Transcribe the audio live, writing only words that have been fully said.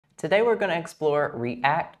Today we're going to explore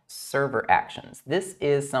React Server Actions. This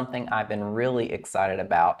is something I've been really excited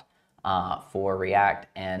about for React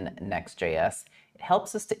and Next.js. It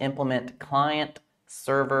helps us to implement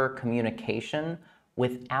client-server communication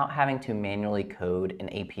without having to manually code an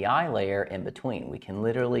API layer in between. We can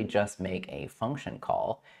literally just make a function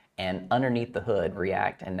call, and underneath the hood,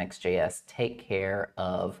 React and Next.js take care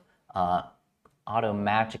of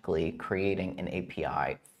automatically creating an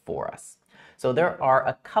API for us. So there are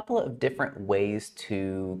a couple of different ways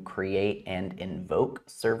to create and invoke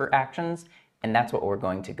server actions, and that's what we're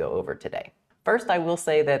going to go over today. First, I will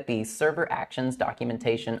say that the server actions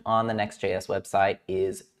documentation on the Next.js website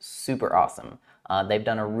is super awesome. They've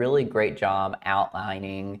done a really great job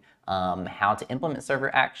outlining how to implement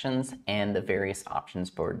server actions and the various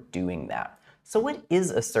options for doing that. So what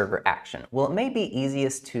is a server action? Well, it may be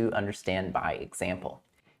easiest to understand by example.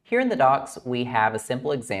 Here in the docs, we have a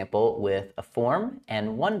simple example with a form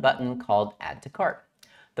and one button called Add to Cart.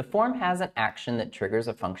 The form has an action that triggers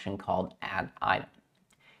a function called Add Item.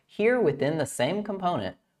 Here within the same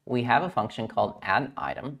component, we have a function called Add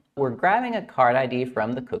Item. We're grabbing a cart ID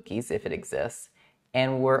from the cookies if it exists,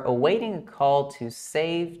 and we're awaiting a call to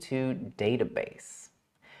save to database.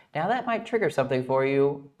 Now that might trigger something for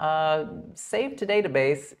you. Save to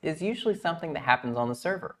database is usually something that happens on the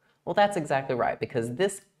server. Well, that's exactly right, because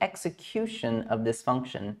this execution of this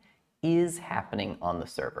function is happening on the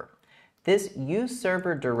server. This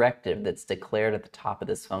useServer directive that's declared at the top of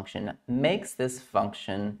this function makes this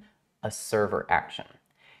function a server action.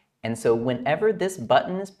 And so whenever this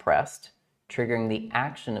button is pressed, triggering the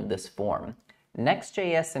action of this form,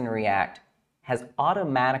 Next.js and React has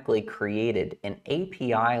automatically created an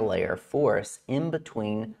API layer for us in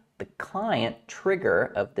between the client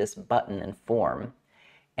trigger of this button and form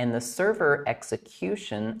and the server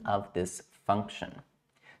execution of this function.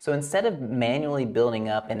 So instead of manually building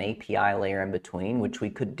up an API layer in between, which we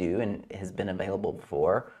could do and has been available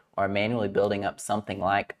before, or manually building up something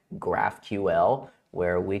like GraphQL,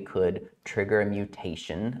 where we could trigger a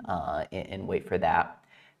mutation and wait for that,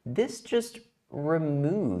 this just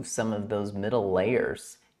removes some of those middle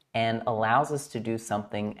layers and allows us to do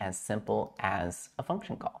something as simple as a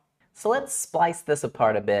function call. So let's splice this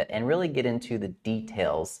apart a bit and really get into the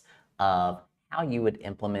details of how you would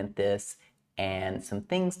implement this and some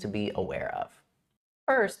things to be aware of.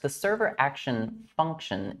 First, the server action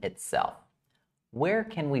function itself. Where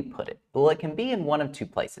can we put it? Well, it can be in one of two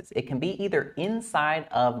places. It can be either inside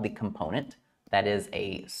of the component, that is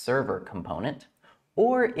a server component,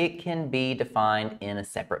 or it can be defined in a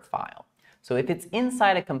separate file. So if it's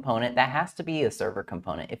inside a component, that has to be a server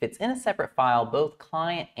component. If it's in a separate file, both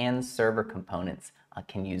client and server components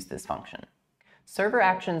can use this function. Server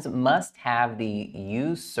actions must have the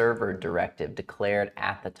useServer directive declared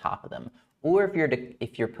at the top of them. Or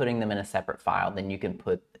if you're putting them in a separate file, then you can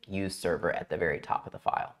put useServer at the very top of the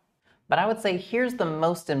file. But I would say here's the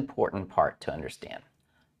most important part to understand.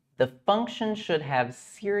 The function should have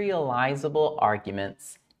serializable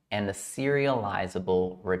arguments and a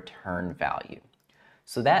serializable return value.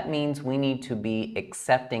 So that means we need to be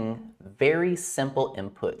accepting very simple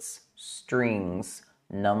inputs, strings,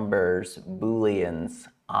 numbers, booleans,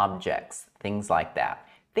 objects, things like that.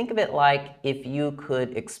 Think of it like if you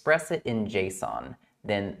could express it in JSON,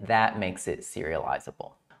 then that makes it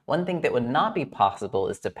serializable. One thing that would not be possible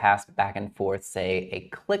is to pass back and forth, say, a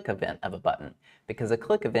click event of a button, because a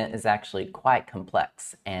click event is actually quite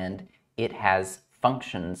complex and it has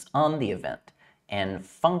functions on the event, and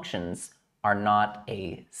functions are not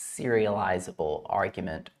a serializable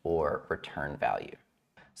argument or return value.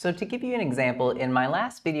 So to give you an example, in my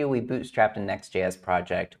last video we bootstrapped a Next.js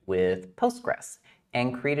project with Postgres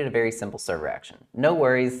and created a very simple server action. No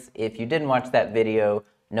worries, if you didn't watch that video,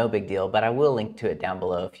 no big deal, but I will link to it down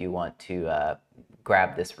below if you want to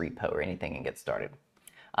grab this repo or anything and get started.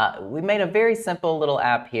 We made a very simple little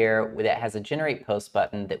app here that has a generate post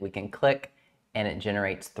button that we can click and it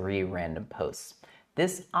generates 3 random posts.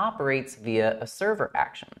 This operates via a server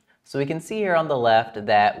action. So we can see here on the left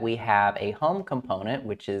that we have a home component,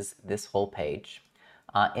 which is this whole page,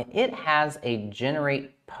 and it has a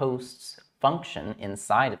generate posts function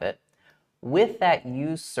inside of it with that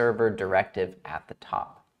useServer directive at the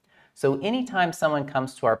top. So anytime someone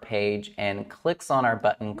comes to our page and clicks on our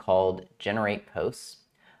button called generate posts,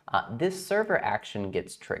 this server action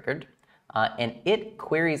gets triggered and it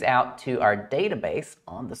queries out to our database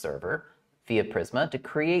on the server via Prisma to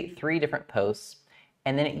create 3 different posts,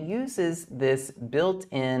 and then it uses this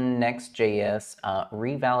built-in Next.js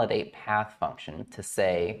revalidate path function to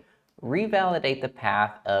say revalidate the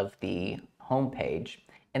path of the home page,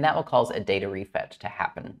 and that will cause a data refetch to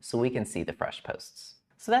happen so we can see the fresh posts.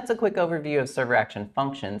 So that's a quick overview of server action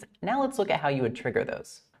functions. Now let's look at how you would trigger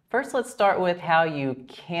those. First, let's start with how you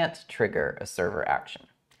can't trigger a server action.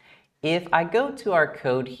 If I go to our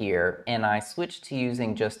code here and I switch to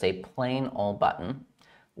using just a plain old button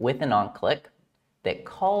with an onClick that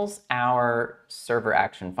calls our server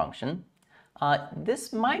action function,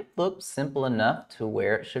 this might look simple enough to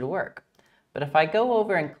where it should work. But if I go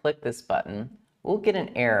over and click this button, we'll get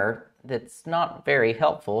an error that's not very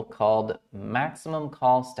helpful called maximum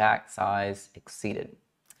call stack size exceeded.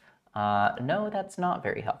 No, that's not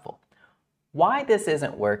very helpful. Why this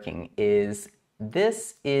isn't working is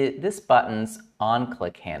this button's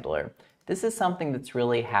onClick handler. This is something that's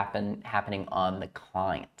really happening on the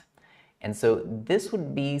client. And so this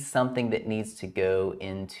would be something that needs to go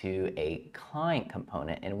into a client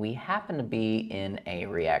component, and we happen to be in a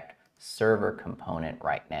React server component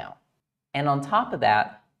right now. And on top of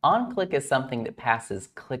that, onClick is something that passes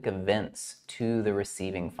click events to the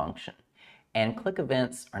receiving function. And click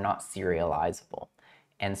events are not serializable.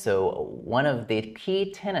 And so one of the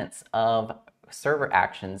key tenets of server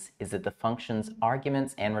actions is that the function's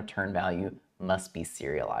arguments and return value must be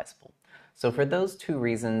serializable. So for those two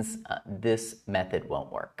reasons, this method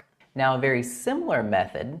won't work. Now, a very similar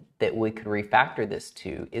method that we could refactor this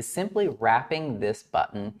to is simply wrapping this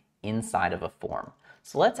button inside of a form.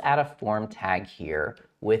 So let's add a form tag here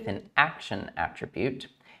with an action attribute.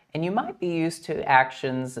 And you might be used to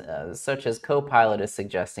actions such as Copilot is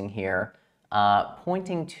suggesting here,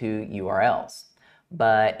 pointing to URLs.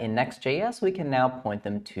 But in Next.js, we can now point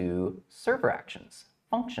them to server actions,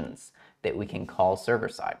 functions that we can call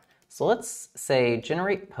server-side. So let's say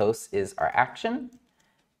generate posts is our action,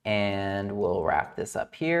 and we'll wrap this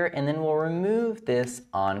up here, and then we'll remove this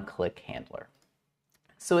onClick handler.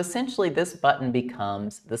 So essentially, this button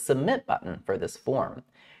becomes the submit button for this form,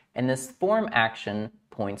 and this form action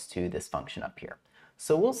points to this function up here.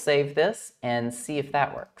 So we'll save this and see if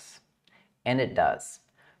that works. And it does.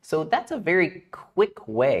 So that's a very quick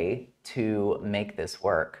way to make this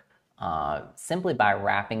work, simply by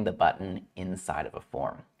wrapping the button inside of a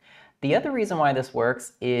form. The other reason why this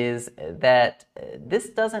works is that this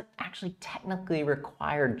doesn't actually technically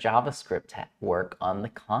require JavaScript to work on the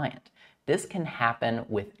client. This can happen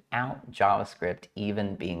without JavaScript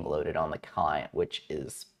even being loaded on the client, which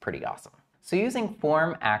is pretty awesome. So using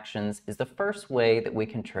form actions is the first way that we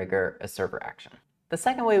can trigger a server action. The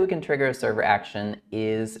second way we can trigger a server action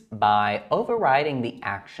is by overriding the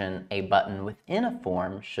action a button within a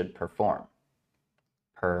form should perform.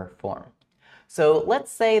 So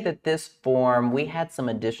let's say that this form, we had some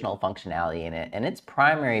additional functionality in it, and its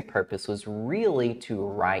primary purpose was really to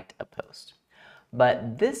write a post.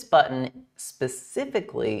 But this button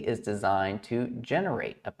specifically is designed to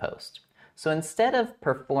generate a post. So instead of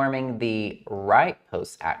performing the write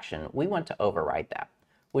post action, we want to override that,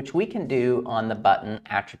 which we can do on the button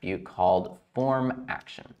attribute called form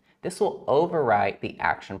action. This will overwrite the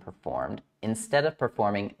action performed instead of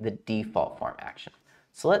performing the default form action.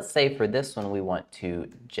 So let's say for this one, we want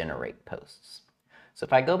to generate posts. So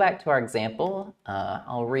if I go back to our example,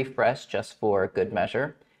 I'll refresh just for good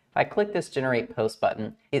measure. If I click this generate post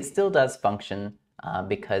button, it still does function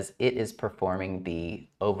because it is performing the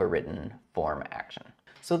overridden form action.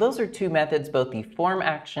 So those are two methods, both the form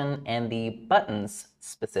action and the button's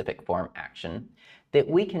specific form action, that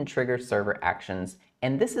we can trigger server actions.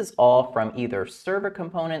 And this is all from either server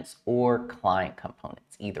components or client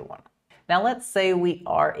components, either one. Now let's say we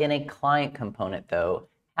are in a client component though.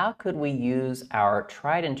 How could we use our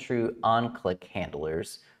tried and true onClick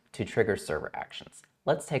handlers to trigger server actions?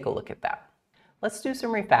 Let's take a look at that. Let's do some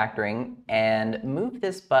refactoring and move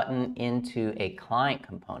this button into a client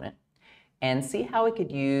component and see how we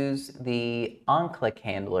could use the onClick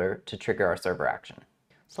handler to trigger our server action.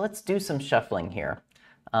 So let's do some shuffling here.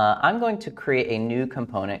 I'm going to create a new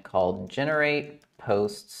component called generate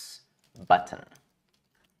posts button.tsx.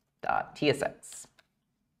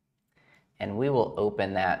 And we will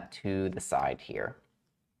open that to the side here.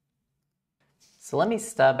 So let me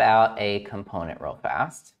stub out a component real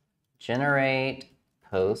fast. Generate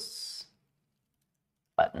posts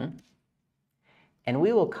button. And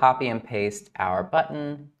we will copy and paste our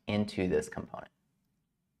button into this component.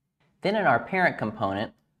 Then in our parent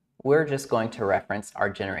component, we're just going to reference our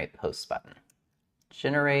generate posts button.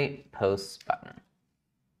 Generate posts button.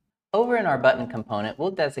 Over in our button component,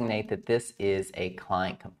 we'll designate that this is a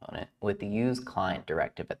client component with the use client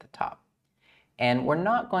directive at the top. And we're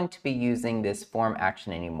not going to be using this form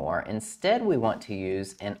action anymore. Instead, we want to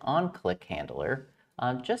use an onClick handler,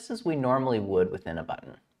 just as we normally would within a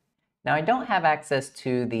button. Now, I don't have access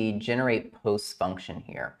to the generate posts function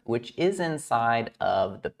here, which is inside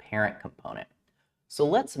of the parent component. So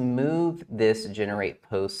let's move this generate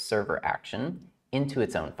post server action into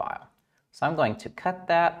its own file. So I'm going to cut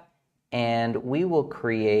that, and we will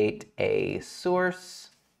create a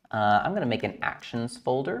source. I'm going to make an actions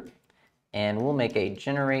folder, and we'll make a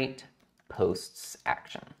generate posts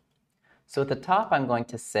action. So at the top, I'm going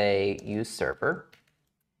to say use server,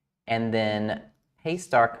 and then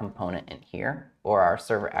paste our component in here, or our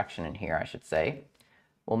server action in here, I should say.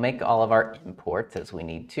 We'll make all of our imports as we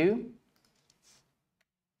need to,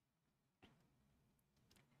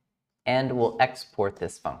 and we'll export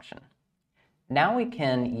this function. Now we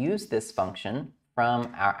can use this function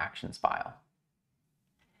from our actions file.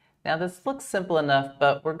 Now this looks simple enough,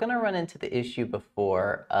 but we're going to run into the issue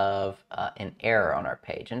before of an error on our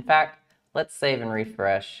page. In fact, let's save and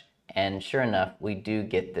refresh, and sure enough, we do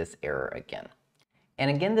get this error again. And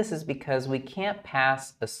again, this is because we can't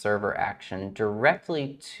pass a server action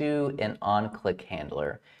directly to an onClick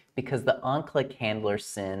handler, because the onClick handler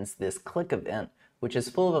sends this click event, which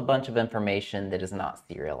is full of a bunch of information that is not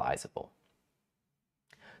serializable.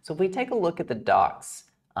 So if we take a look at the docs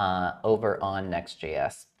over on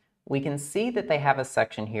Next.js, we can see that they have a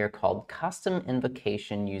section here called Custom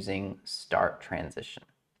Invocation Using Start Transition.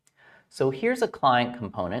 So here's a client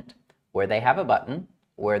component where they have a button,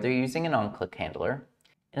 where they're using an onClick handler.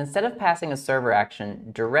 And instead of passing a server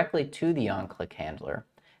action directly to the onClick handler,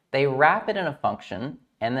 they wrap it in a function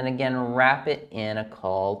and then again wrap it in a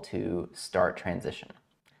call to start transition.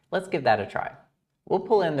 Let's give that a try. We'll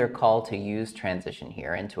pull in their call to use transition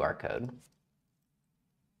here into our code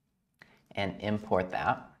and import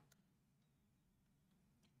that.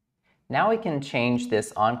 Now we can change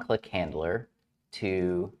this onClick handler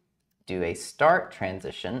to do a start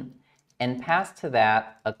transition and pass to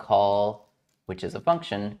that a call, which is a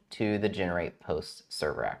function, to the generate post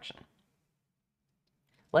server action.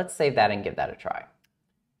 Let's save that and give that a try.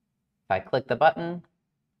 If I click the button,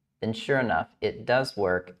 then sure enough, it does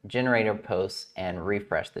work, generate a post, and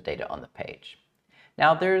refresh the data on the page.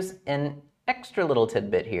 Now there's an extra little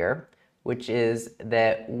tidbit here, which is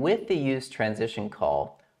that with the use transition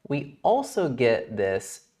call, we also get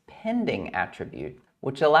this pending attribute,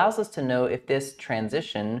 which allows us to know if this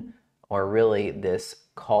transition, or really this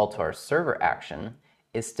call to our server action,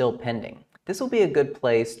 is still pending. This will be a good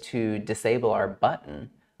place to disable our button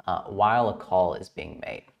while a call is being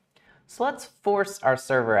made. So let's force our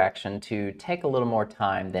server action to take a little more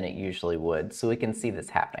time than it usually would so we can see this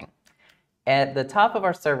happening. At the top of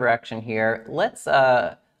our server action here, let's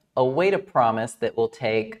await a promise that will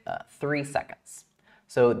take 3 seconds.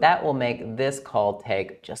 So that will make this call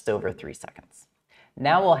take just over 3 seconds.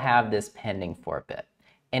 Now we'll have this pending for a bit.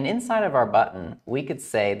 And inside of our button, we could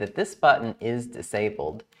say that this button is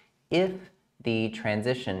disabled if the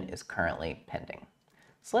transition is currently pending.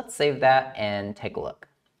 So let's save that and take a look.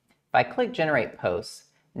 If I click Generate Posts,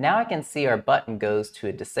 now I can see our button goes to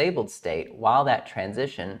a disabled state while that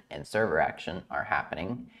transition and server action are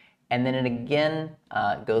happening, and then it again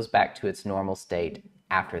goes back to its normal state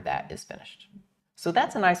after that is finished. So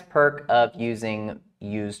that's a nice perk of using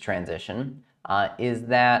use transition, is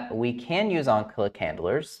that we can use onClick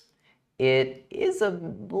handlers. It is a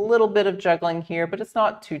little bit of juggling here, but it's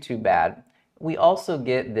not too bad. We also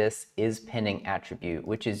get this isPending attribute,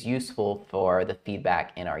 which is useful for the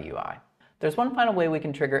feedback in our UI. There's one final way we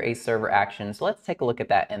can trigger a server action, so let's take a look at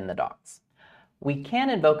that in the docs. We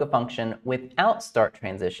can invoke a function without start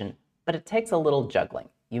transition, but it takes a little juggling.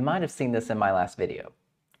 You might have seen this in my last video.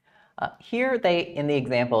 Here, in the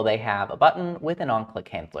example, they have a button with an onClick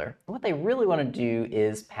handler. What they really want to do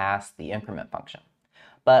is pass the increment function.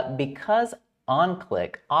 But because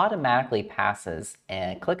onClick automatically passes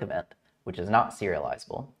a click event, which is not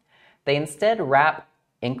serializable, they instead wrap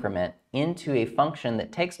increment into a function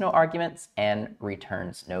that takes no arguments and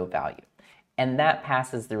returns no value. And that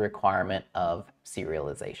passes the requirement of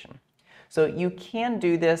serialization. So you can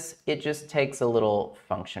do this, it just takes a little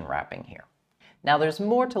function wrapping here. Now there's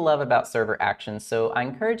more to love about server actions, so I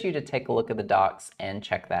encourage you to take a look at the docs and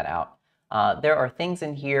check that out. There are things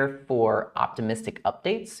in here for optimistic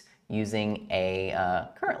updates using a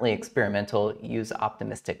currently experimental use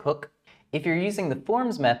optimistic hook. If you're using the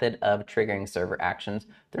forms method of triggering server actions,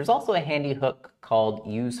 there's also a handy hook called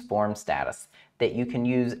use form status that you can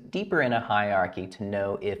use deeper in a hierarchy to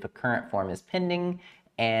know if a current form is pending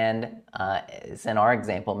and, as in our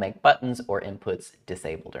example, make buttons or inputs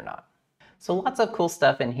disabled or not. So lots of cool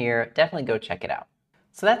stuff in here. Definitely go check it out.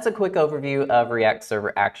 So that's a quick overview of React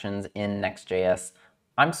Server Actions in Next.js.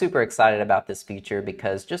 I'm super excited about this feature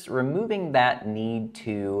because just removing that need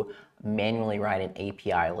to manually write an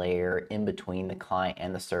API layer in between the client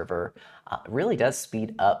and the server really does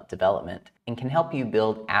speed up development and can help you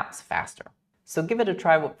build apps faster. So give it a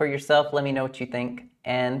try for yourself. Let me know what you think.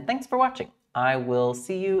 And thanks for watching. I will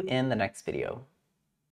see you in the next video.